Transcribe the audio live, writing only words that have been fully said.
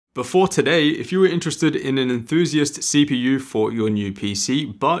Before today, if you were interested in an enthusiast CPU for your new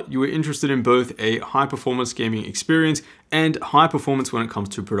PC, but you were interested in both a high-performance gaming experience and high performance when it comes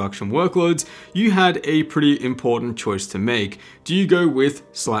to production workloads, you had a pretty important choice to make. Do you go with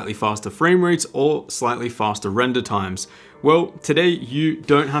slightly faster frame rates or slightly faster render times? Well, today you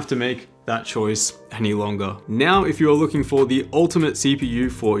don't have to make that choice any longer. Now, if you're looking for the ultimate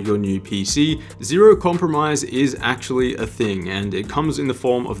CPU for your new PC, zero compromise is actually a thing, and it comes in the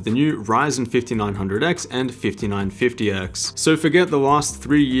form of the new Ryzen 5900X and 5950X. So forget the last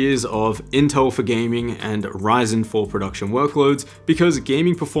 3 years of Intel for gaming and Ryzen for production workloads, because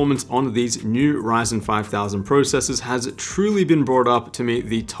gaming performance on these new Ryzen 5000 processors has truly been brought up to meet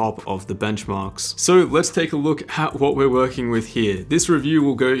the top of the benchmarks. So let's take a look at what we're working with here. This review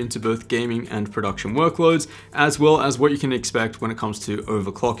will go into both gaming and production workloads, as well as what you can expect when it comes to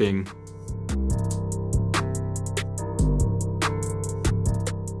overclocking.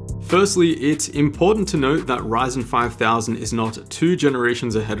 Firstly, it's important to note that Ryzen 5000 is not 2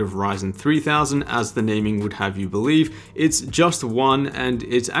 generations ahead of Ryzen 3000 as the naming would have you believe. It's just one, and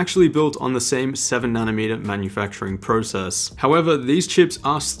it's actually built on the same 7nm manufacturing process. However, these chips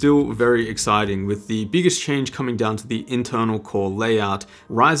are still very exciting, with the biggest change coming down to the internal core layout.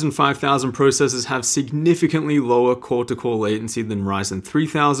 Ryzen 5000 processors have significantly lower core-to-core latency than Ryzen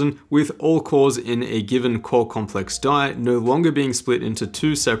 3000, with all cores in a given core complex die no longer being split into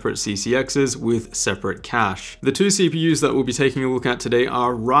 2 separate CCXs with separate cache. The 2 CPUs that we'll be taking a look at today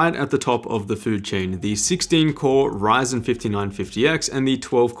are right at the top of the food chain, the 16-core Ryzen 5950X and the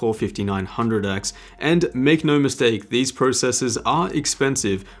 12-core 5900X. And make no mistake, these processors are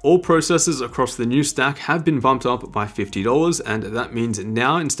expensive. All processors across the new stack have been bumped up by $50, and that means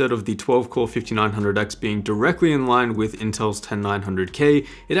now instead of the 12-core 5900X being directly in line with Intel's 10900K,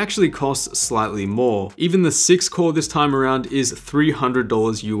 it actually costs slightly more. Even the 6-core this time around is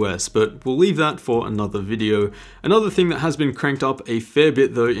 $300 US. But we'll leave that for another video. Another thing that has been cranked up a fair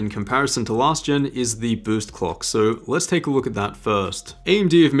bit though in comparison to last gen is the boost clock, so let's take a look at that first.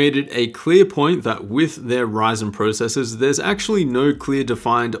 AMD have made it a clear point that with their Ryzen processors, there's actually no clear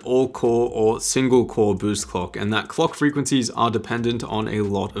defined all-core or single-core boost clock, and that clock frequencies are dependent on a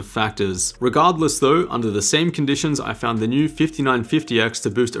lot of factors. Regardless though, under the same conditions, I found the new 5950X to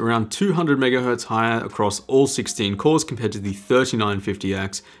boost around 200 MHz higher across all 16 cores compared to the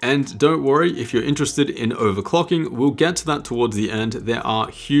 3950X. And don't worry, if you're interested in overclocking, we'll get to that towards the end. There are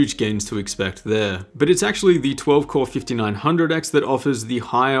huge gains to expect there. But it's actually the 12-core 5900X that offers the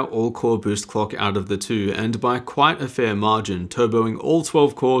higher all-core boost clock out of the two, and by quite a fair margin, turboing all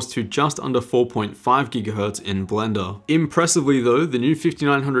 12 cores to just under 4.5 GHz in Blender. Impressively though, the new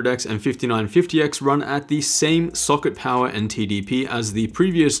 5900X and 5950X run at the same socket power and TDP as the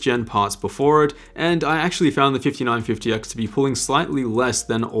previous gen parts before it, and I actually found the 5950X to be pulling slightly less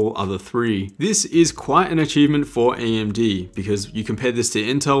than all other three. This is quite an achievement for AMD, because you compare this to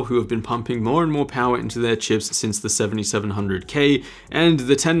Intel, who have been pumping more and more power into their chips since the 7700K, and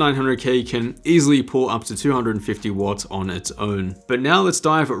the 10900K can easily pull up to 250 watts on its own. But now let's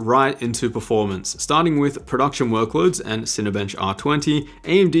dive right into performance. Starting with production workloads and Cinebench R20,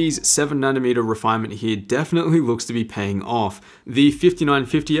 AMD's 7nm refinement here definitely looks to be paying off. The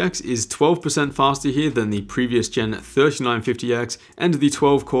 5950X is 12% faster here than the previous gen 3950X, and the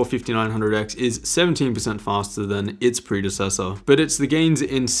 12-core 5900X is 17% faster than its predecessor. But it's the gains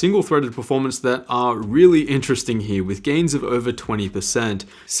in single-threaded performance that are really interesting here, with gains of over 20%.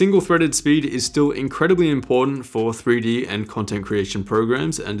 Single-threaded speed is still incredibly important for 3D and content creation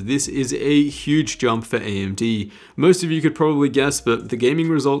programs, and this is a huge jump for AMD. Most of you could probably guess, but the gaming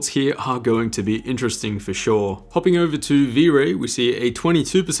results here are going to be interesting for sure. Hopping over to V-Ray, we see a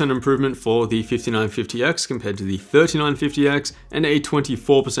 22% improvement for the 5950X compared to the 3950X, and a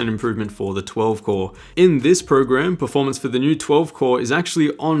 24% improvement for the 12-core. In this program, performance for the new 12-core is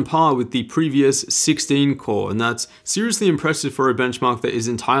actually on par with the previous 16-core, and that's seriously impressive for a benchmark that is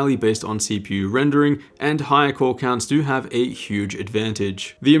entirely based on CPU rendering, and higher core counts do have a huge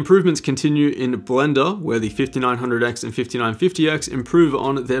advantage. The improvements continue in Blender, where the 5900X and 5950X improve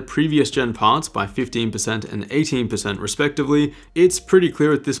on their previous gen parts by 15% and 18% respectively. It's pretty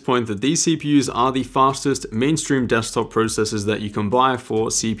clear at this point that these CPUs are the fastest mainstream desktop processors that you can buy for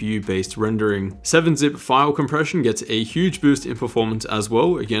CPU-based rendering. 7-zip file compression gets a huge boost in performance as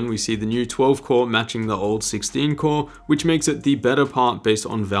well. Again, we see the new 12-core matching the old 16-core, which makes it the better part based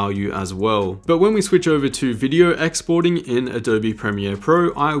on value as well. But when we switch over to video exporting in Adobe Premiere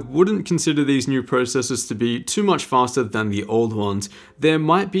Pro, I wouldn't consider these new processors to be too much faster than the old ones. There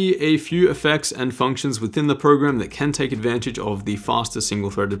might be a few effects and functions within the program that can take advantage of the faster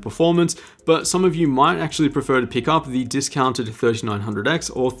single-threaded performance, but some of you might actually prefer to pick up the discounted 3900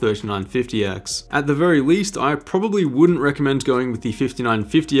 5900X or 3950X. At the very least, I probably wouldn't recommend going with the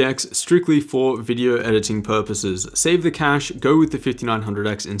 5950X strictly for video editing purposes. Save the cash, go with the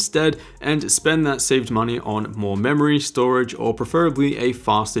 5900X instead, and spend that saved money on more memory, storage, or preferably a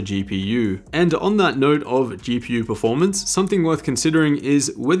faster GPU. And on that note of GPU performance, something worth considering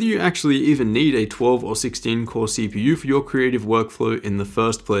is whether you actually even need a 12 or 16 core CPU for your creative workflow in the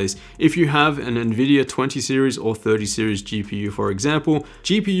first place. If you have an NVIDIA 20 series or 30 series GPU, for example,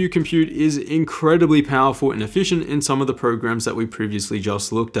 GPU compute is incredibly powerful and efficient in some of the programs that we previously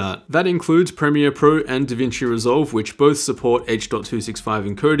just looked at. That includes Premiere Pro and DaVinci Resolve, which both support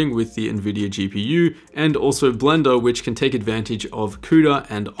H.265 encoding with the NVIDIA GPU, and also Blender, which can take advantage of CUDA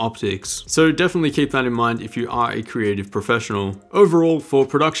and optics. So definitely keep that in mind if you are a creative professional. Overall, for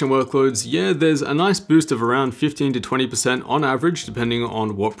production workloads, yeah, there's a nice boost of around 15 to 20% on average, depending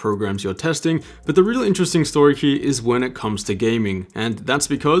on what programs you're testing, but the real interesting story here is when it comes to gaming. And that's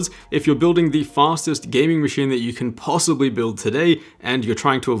because if you're building the fastest gaming machine that you can possibly build today, and you're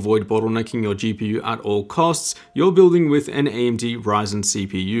trying to avoid bottlenecking your GPU at all costs, you're building with an AMD Ryzen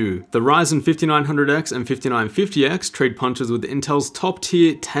CPU. The Ryzen 5900X and 5950X trade punches with Intel's top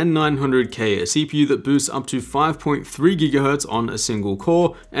tier 10900K, a CPU that boosts up to 5.3 GHz on a single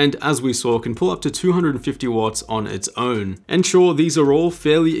core, and as we saw, can pull up to 250 watts on its own. And sure, these are all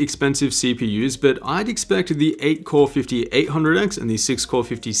fairly expensive CPUs, but I'd expect the 8-core 5800X and the 6-core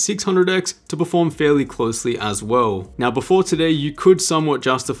 5600X to perform fairly closely as well. Now, before today, you could somewhat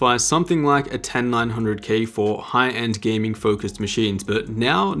justify something like a 10900K for high-end gaming focused machines, but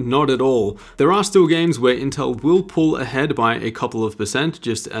now not at all. There are still games where Intel will pull ahead by a couple of percent,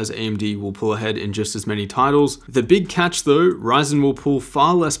 just as AMD will pull ahead in just as many titles. The big catch though, Ryzen will pull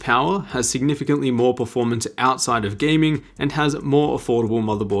far less power, has significantly more performance outside of gaming, and has more affordable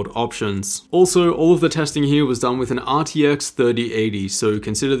motherboard options. Also, all of the testing here was done with an RTX 3080, so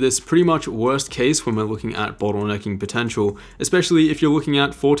consider this pretty much worst case when we're looking at bottlenecking potential, especially if you're looking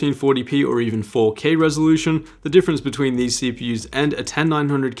at 1440p or even 4K resolution. The difference between these CPUs and a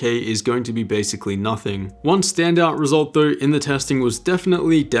 10900K is going to be basically nothing. One standout result though in the testing was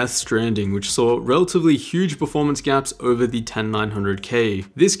definitely Death Stranding, which saw relatively huge performance gaps over the 10900K.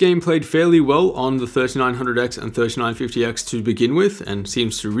 This game played fairly well on the 3900X and 3950X to begin with, and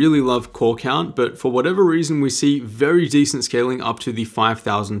seems to really love core count, but for whatever reason we see very decent scaling up to the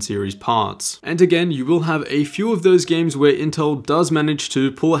 5000 series parts. And again, you will have a few of those games where Intel does manage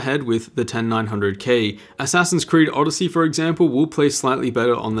to pull ahead with the 10900K. Assassin's Creed Odyssey, for example, will play slightly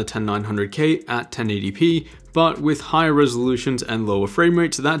better on the 10900K at 1080p, but with higher resolutions and lower frame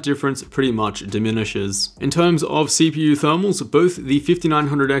rates, that difference pretty much diminishes. In terms of CPU thermals, both the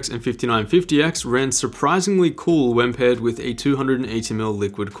 5900X and 5950X ran surprisingly cool when paired with a 280mm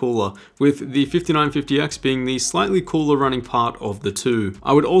liquid cooler, with the 5950X being the slightly cooler running part of the two.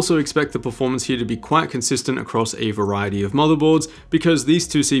 I would also expect the performance here to be quite consistent across a variety of motherboards, because these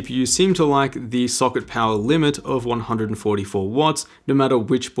two CPUs seem to like the socket power limit of 144 watts, no matter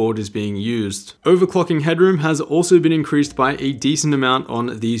which board is being used. Overclocking headroom has also been increased by a decent amount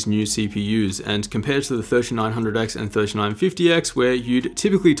on these new CPUs, and compared to the 3900X and 3950X, where you'd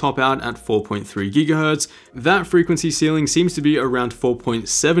typically top out at 4.3 GHz, that frequency ceiling seems to be around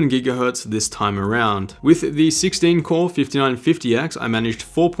 4.7 GHz this time around. With the 16-core 5950X, I managed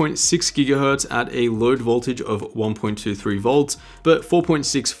 4.6 GHz at a load voltage of 1.23 volts, but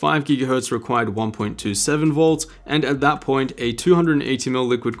 4.65 GHz required 1.27 volts, and at that point, a 280mm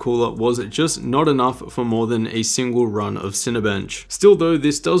liquid cooler was just not enough for more than a single run of Cinebench. Still though,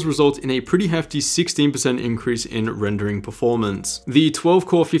 this does result in a pretty hefty 16% increase in rendering performance. The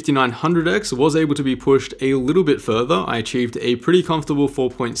 12-core 5900X was able to be pushed a little bit further. I achieved a pretty comfortable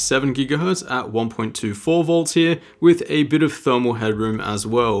 4.7 GHz at 1.24 volts here, with a bit of thermal headroom as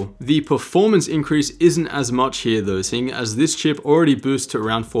well. The performance increase isn't as much here though, seeing as this chip already boosts to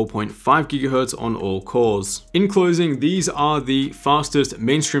around 4.5 GHz on all cores. In closing, these are the fastest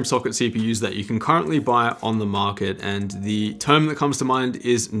mainstream socket CPUs that you can currently buy on the market, and the term that comes to mind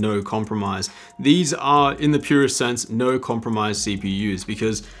is no compromise. These are, in the purest sense, no compromise CPUs,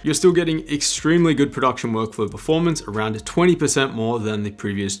 because you're still getting extremely good production workflow performance, around 20% more than the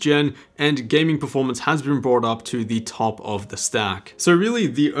previous gen, and gaming performance has been brought up to the top of the stack. So really,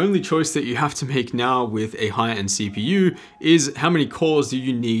 the only choice that you have to make now with a high-end CPU is how many cores do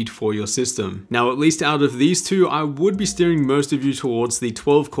you need for your system. Now, at least out of these two, I would be steering most of you towards the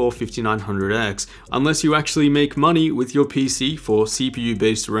 12-core 5900X, unless you to actually make money with your PC for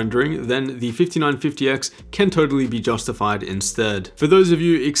CPU-based rendering, then the 5950X can totally be justified instead. For those of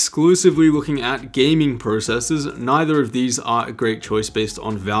you exclusively looking at gaming processors, neither of these are a great choice based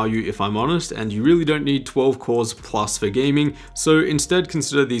on value if I'm honest, and you really don't need 12 cores plus for gaming, so instead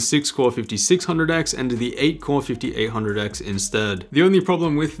consider the 6-core 5600X and the 8-core 5800X instead. The only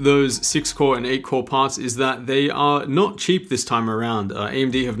problem with those 6-core and 8-core parts is that they are not cheap this time around.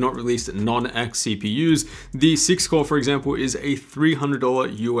 AMD have not released non-X CPUs. The 6-core, for example, is a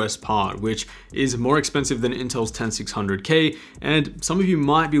 $300 US part, which is more expensive than Intel's 10600K, and some of you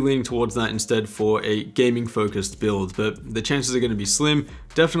might be leaning towards that instead for a gaming focused build, but the chances are going to be slim.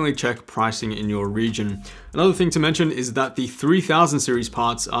 Definitely check pricing in your region. Another thing to mention is that the 3000 series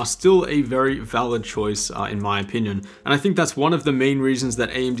parts are still a very valid choice in my opinion, and I think that's one of the main reasons that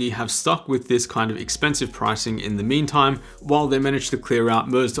AMD have stuck with this kind of expensive pricing in the meantime, while they managed to clear out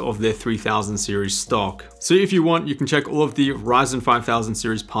most of their 3000 series stock. So if you want, you can check all of the Ryzen 5000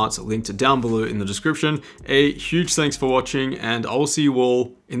 series parts linked down below in the description. A huge thanks for watching, and I'll see you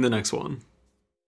all in the next one.